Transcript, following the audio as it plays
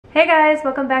Hey guys,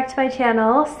 welcome back to my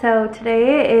channel. So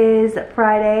today is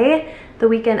Friday, the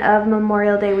weekend of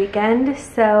Memorial Day weekend.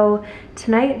 So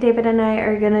tonight David and I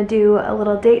are gonna do a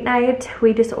little date night.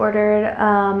 We just ordered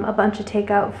a bunch of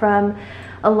takeout from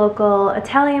a local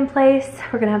Italian place.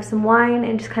 We're gonna have some wine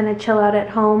and just kind of chill out at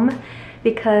home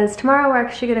because tomorrow we're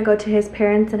actually gonna go to his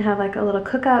parents and have like a little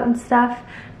cookout and stuff.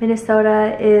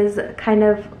 Minnesota is kind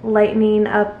of lightening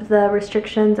up the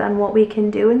restrictions on what we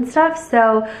can do and stuff.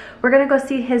 So we're gonna go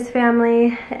see his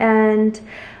family and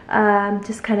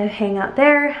just kind of hang out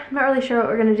there. I'm not really sure what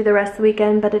we're gonna do the rest of the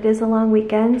weekend, but it is a long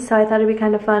weekend, so I thought it'd be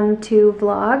kind of fun to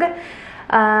vlog.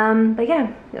 But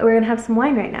yeah, we're gonna have some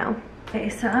wine right now. Okay,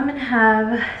 so I'm gonna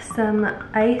have some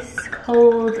ice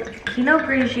cold Pinot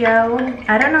Grigio.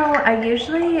 I don't know,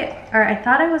 I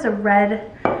thought I was a red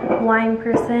wine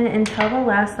person until the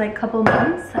last like couple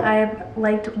months. I've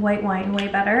liked white wine way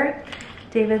better.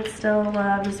 David still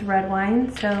loves red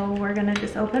wine, so we're gonna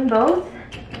just open both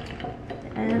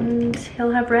and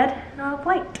he'll have red and I'll have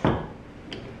white.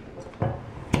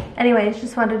 Anyways,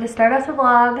 just wanted to start off the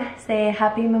vlog, say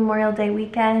happy Memorial Day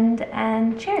weekend,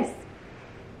 and cheers.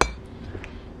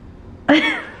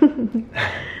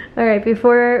 Alright,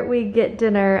 before we get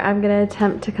dinner, I'm gonna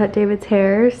attempt to cut David's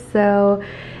hair. So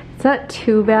it's not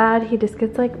too bad. He just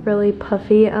gets like really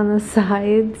puffy on the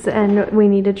sides and we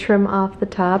need to trim off the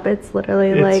top. It's literally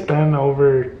it's been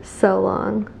over so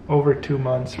long. Over 2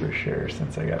 months for sure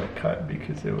since I got it cut,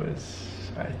 because it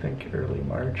was, I think, early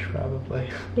March probably.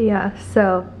 Yeah,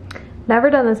 so never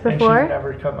done this before. And she's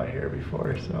never cut my hair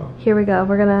before, so here we go.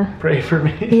 We're gonna pray for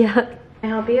me. Yeah.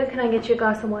 Can I help you? Can I get you a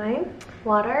glass of wine?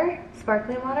 Water?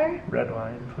 Sparkling water? Red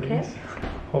wine, please. Okay.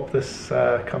 Hope this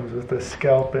comes with a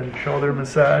scalp and shoulder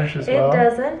massage as well. It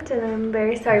doesn't, and I'm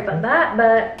very sorry about that,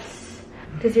 but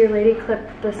does your lady clip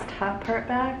this top part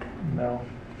back? No.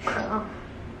 Oh,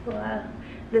 well,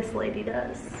 this lady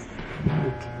does.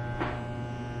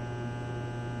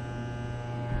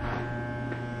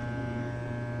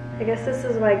 I guess this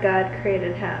is why God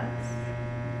created hats.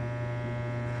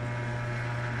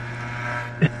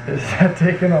 Is that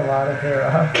taking a lot of hair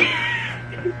off?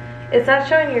 It's not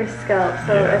showing your scalp,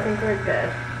 so yeah. I think we're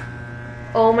good.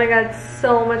 Oh my god,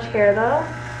 so much hair though.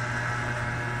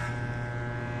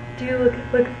 Do you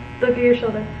look at your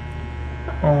shoulder?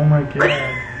 Oh my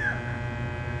god.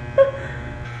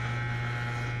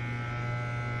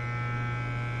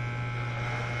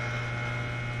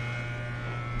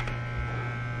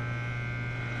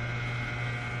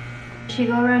 Should you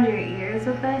go around your ears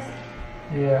with this?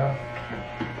 Yeah.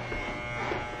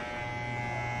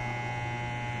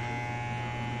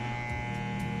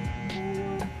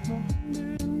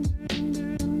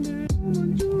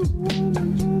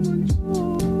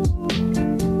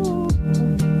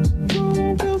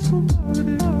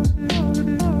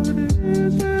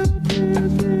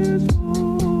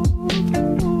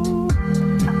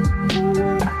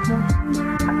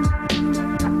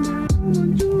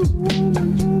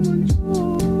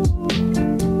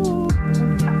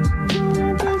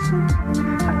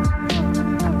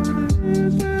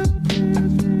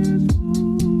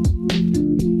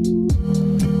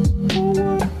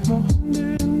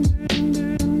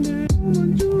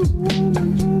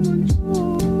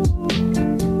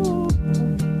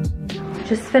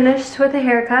 Just finished with a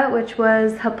haircut, which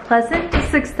was a pleasant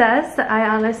success. I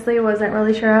honestly wasn't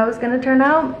really sure how it was going to turn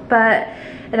out, but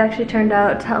it actually turned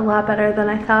out a lot better than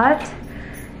I thought.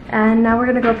 And now we're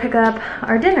going to go pick up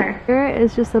our dinner. Here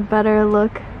is just a better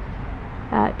look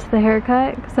at the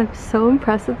haircut because I'm so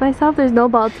impressed with myself. There's no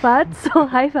bald spots, so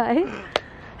high five.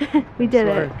 We did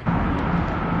it.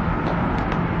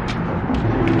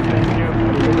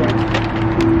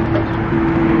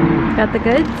 Got the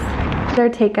goods? Our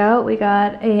takeout, we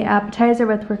got a appetizer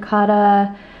with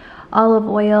ricotta, olive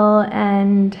oil,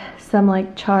 and some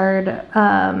like charred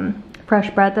fresh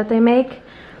bread that they make,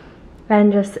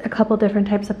 and just a couple different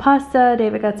types of pasta.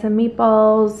 David got some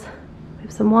meatballs, we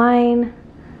have some wine,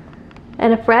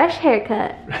 and a fresh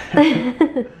haircut.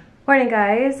 Morning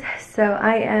guys, so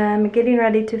I am getting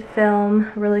ready to film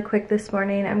really quick this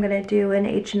morning. I'm gonna do an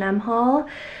H&M haul.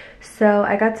 So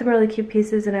I got some really cute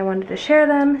pieces and I wanted to share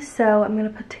them, so I'm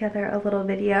gonna put together a little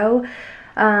video.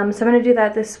 So I'm gonna do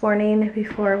that this morning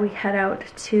before we head out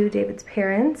to David's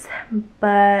parents.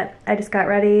 But I just got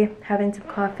ready, having some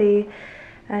coffee,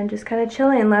 and just kind of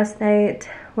chilling. Last night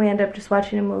we ended up just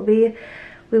watching a movie.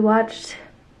 We watched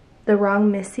The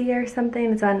Wrong Missy or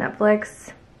something. It's on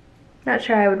Netflix. Not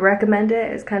sure I would recommend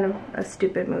it. It's kind of a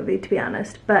stupid movie, to be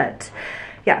honest, but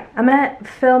yeah, I'm gonna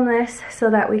film this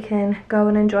so that we can go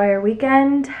and enjoy our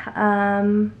weekend.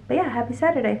 But yeah, happy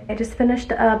Saturday. I just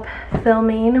finished up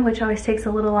filming, which always takes a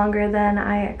little longer than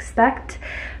I expect,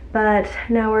 but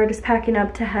now we're just packing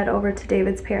up to head over to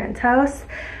David's parents' house.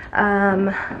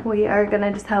 We are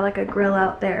gonna just have like a grill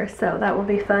out there, so that will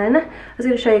be fun. I was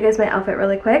gonna show you guys my outfit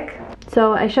really quick.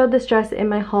 So I showed this dress in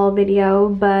my haul video,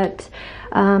 but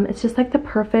it's just like the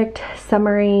perfect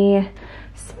summery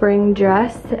spring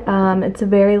dress. It's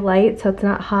very light, so it's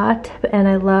not hot, and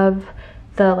I love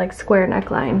the like square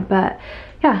neckline. But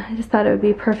yeah, I just thought it would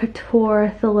be perfect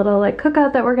for the little like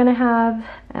cookout that we're gonna have.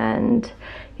 And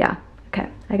yeah, okay,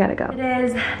 I gotta go. It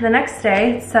is the next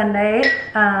day, it's Sunday.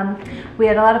 We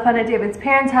had a lot of fun at David's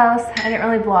parents' house. I didn't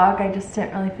really vlog, I just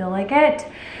didn't really feel like it.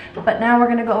 But now we're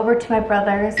gonna go over to my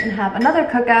brother's and have another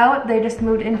cookout. They just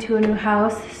moved into a new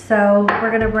house, so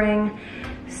we're gonna bring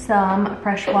some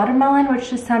fresh watermelon, which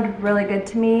just sounded really good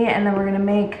to me, and then we're gonna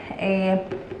make a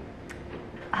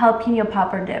jalapeno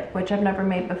popper dip, which I've never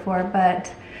made before,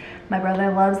 but my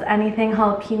brother loves anything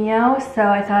jalapeno, so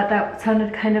I thought that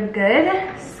sounded kind of good.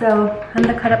 So I'm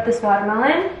gonna cut up this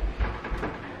watermelon.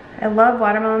 I love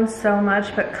watermelon so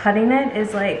much, but cutting it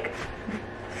is like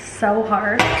so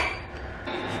hard.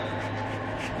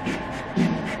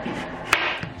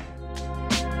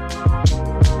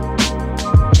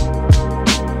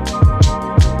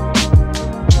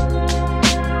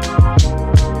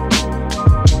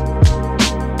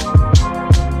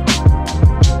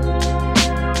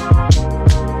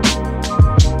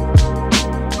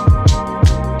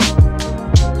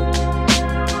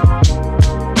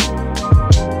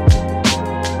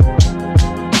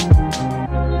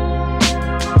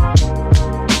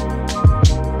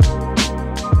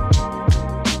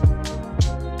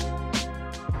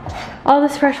 All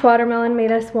this fresh watermelon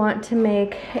made us want to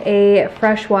make a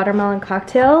fresh watermelon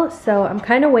cocktail, so I'm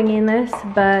kind of winging this,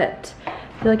 but I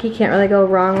feel like you can't really go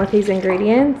wrong with these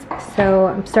ingredients. So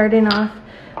I'm starting off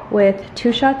with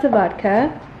 2 shots of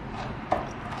vodka,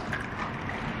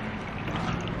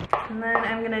 and then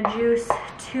I'm gonna juice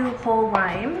 2 whole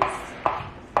limes.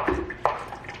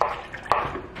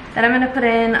 Then I'm gonna put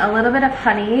in a little bit of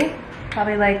honey,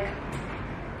 probably like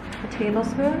a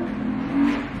tablespoon.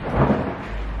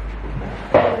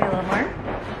 Maybe a little more.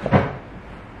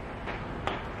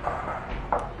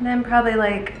 And then probably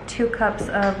like 2 cups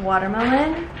of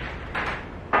watermelon.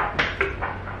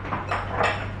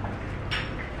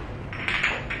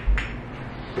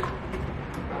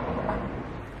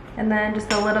 And then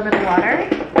just a little bit of water.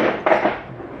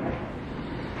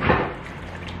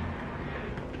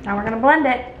 Now we're gonna blend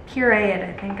it, puree it,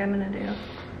 I think I'm gonna do.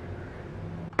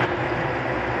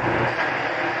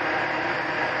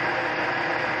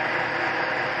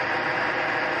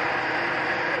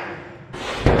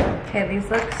 Okay, these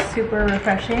look super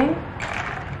refreshing.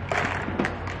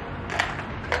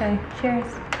 Okay, cheers.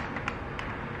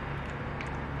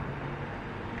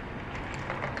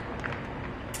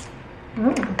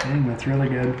 Dang, that's really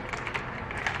good. You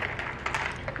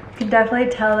can definitely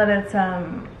tell that it's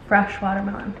fresh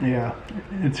watermelon. Yeah,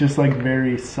 it's just like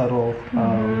very subtle,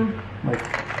 like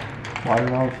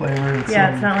watermelon flavor.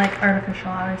 Yeah, it's not like artificial,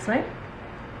 obviously.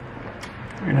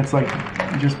 And it's like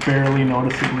just barely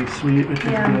noticeably sweet, which is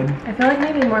good. I feel like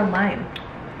maybe more lime.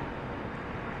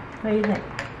 What do you think?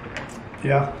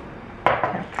 Yeah.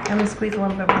 Okay, I'm gonna squeeze a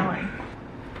little bit more lime.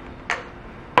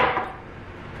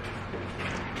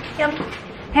 Yum.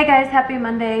 Hey guys, happy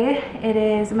Monday. It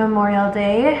is Memorial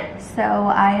Day, so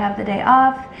I have the day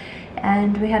off,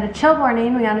 and we had a chill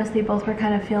morning. We honestly both were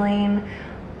kind of feeling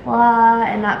blah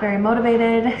and not very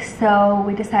motivated, so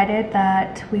we decided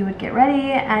that we would get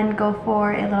ready and go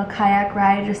for a little kayak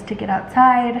ride just to get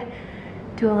outside,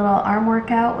 do a little arm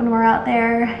workout when we're out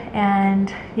there,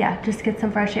 and yeah, just get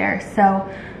some fresh air. So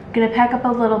I'm gonna pack up a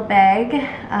little bag.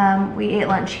 We ate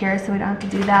lunch here, so we don't have to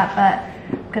do that, but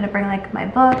I'm gonna bring like my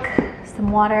book,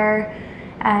 some water,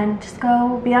 and just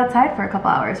go be outside for a couple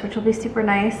hours, which will be super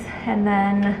nice, and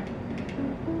then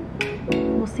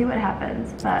we'll see what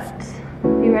happens. But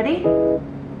you ready?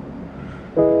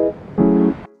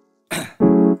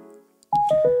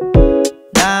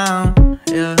 Down,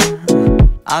 yeah.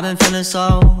 I've been feeling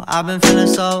so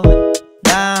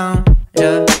down,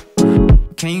 yeah.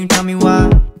 Can you tell me why?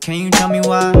 Can you tell me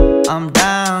why I'm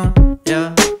down,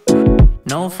 yeah.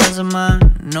 No friends of mine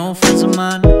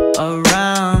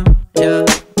around, yeah.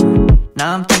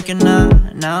 Now I'm thinking why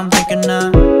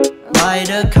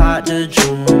the caught the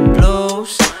June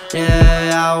blues,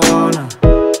 yeah. I wanna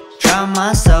drown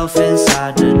myself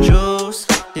inside the juice,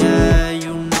 yeah,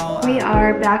 you know. We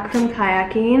are back from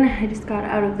kayaking. I just got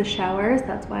out of the showers,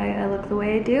 that's why I look the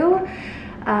way I do.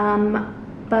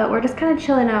 But we're just kind of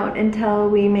chilling out until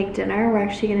we make dinner. We're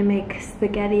actually gonna make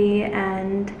spaghetti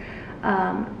and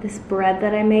this bread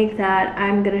that I make that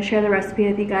I'm gonna share the recipe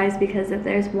with you guys, because if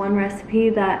there's one recipe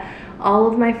that all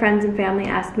of my friends and family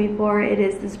ask me for, it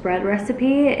is this bread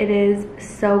recipe. It is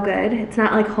so good. It's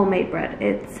not like homemade bread.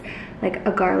 It's like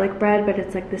a garlic bread, but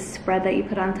it's like this spread that you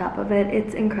put on top of it.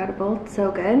 It's incredible. It's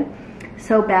so good.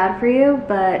 So bad for you,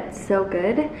 but so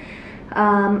good.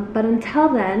 But until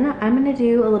then, I'm gonna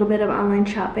do a little bit of online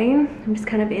shopping. I'm just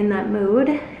kind of in that mood,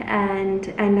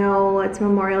 and I know it's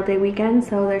Memorial Day weekend,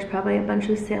 so there's probably a bunch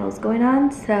of sales going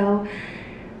on. So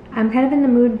I'm kind of in the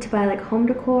mood to buy like home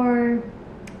decor,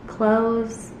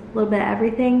 clothes, a little bit of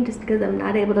everything, just because I'm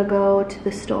not able to go to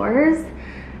the stores.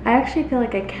 I actually feel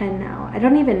like I can now. I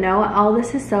don't even know. All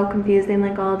this is so confusing,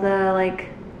 like all the like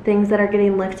things that are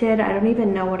getting lifted. I don't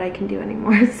even know what I can do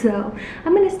anymore. So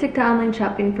I'm gonna stick to online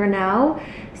shopping for now.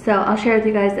 So I'll share with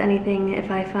you guys anything if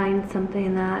I find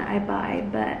something that I buy,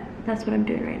 but that's what I'm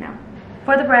doing right now.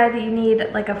 For the bread, you need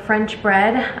like a French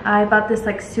bread. I bought this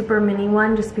like super mini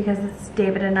one just because it's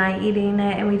David and I eating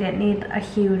it and we didn't need a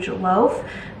huge loaf,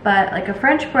 but like a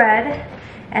French bread.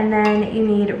 And then you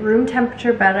need room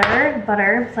temperature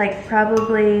butter, like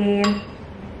probably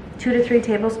 2 to 3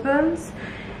 tablespoons.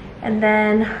 And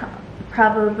then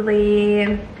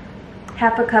probably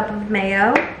half a cup of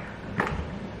mayo.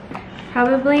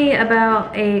 Probably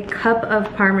about a cup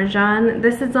of Parmesan.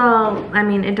 This is all, I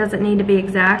mean, it doesn't need to be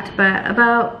exact, but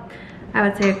about, I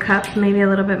would say a cup, maybe a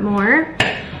little bit more.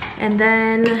 And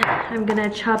then I'm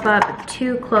gonna chop up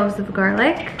 2 cloves of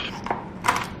garlic.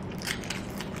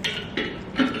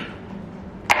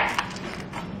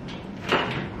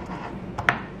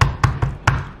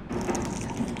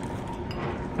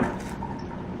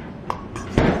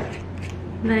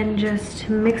 Then just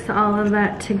mix all of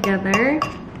that together.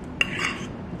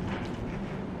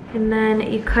 And then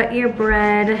you cut your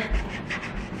bread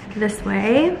this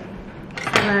way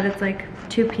so that it's like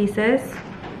 2 pieces.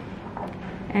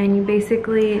 And you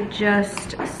basically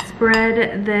just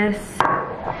spread this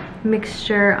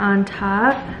mixture on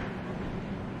top.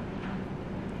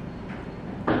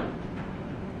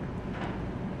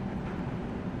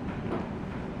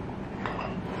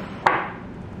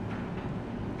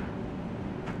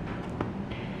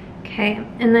 Okay,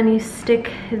 and then you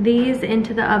stick these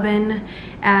into the oven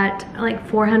at like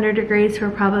 400 degrees for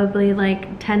probably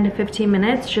like 10 to 15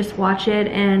 minutes. Just watch it,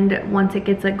 and once it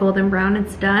gets like golden brown,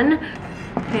 it's done.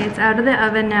 Okay, it's out of the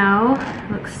oven now.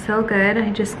 It looks so good.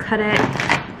 I just cut it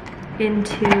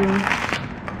into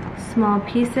small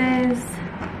pieces.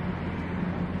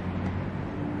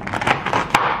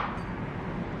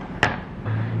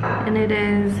 And it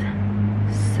is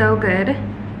so good.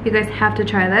 You guys have to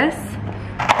try this.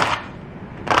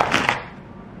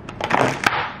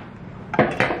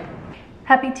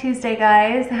 Happy Tuesday,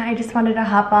 guys. I just wanted to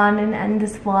hop on and end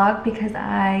this vlog because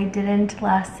I didn't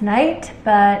last night,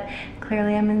 but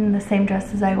clearly I'm in the same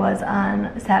dress as I was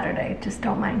on Saturday. Just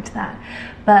don't mind that.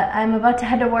 But I'm about to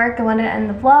head to work. I wanted to end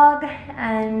the vlog,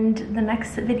 and the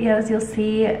next videos you'll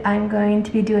see I'm going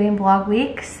to be doing vlog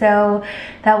week. So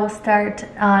that will start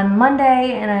on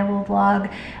Monday, and I will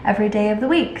vlog every day of the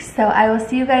week. So I will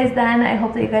see you guys then. I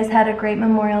hope that you guys had a great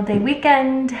Memorial Day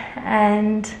weekend,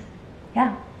 and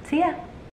yeah, see ya.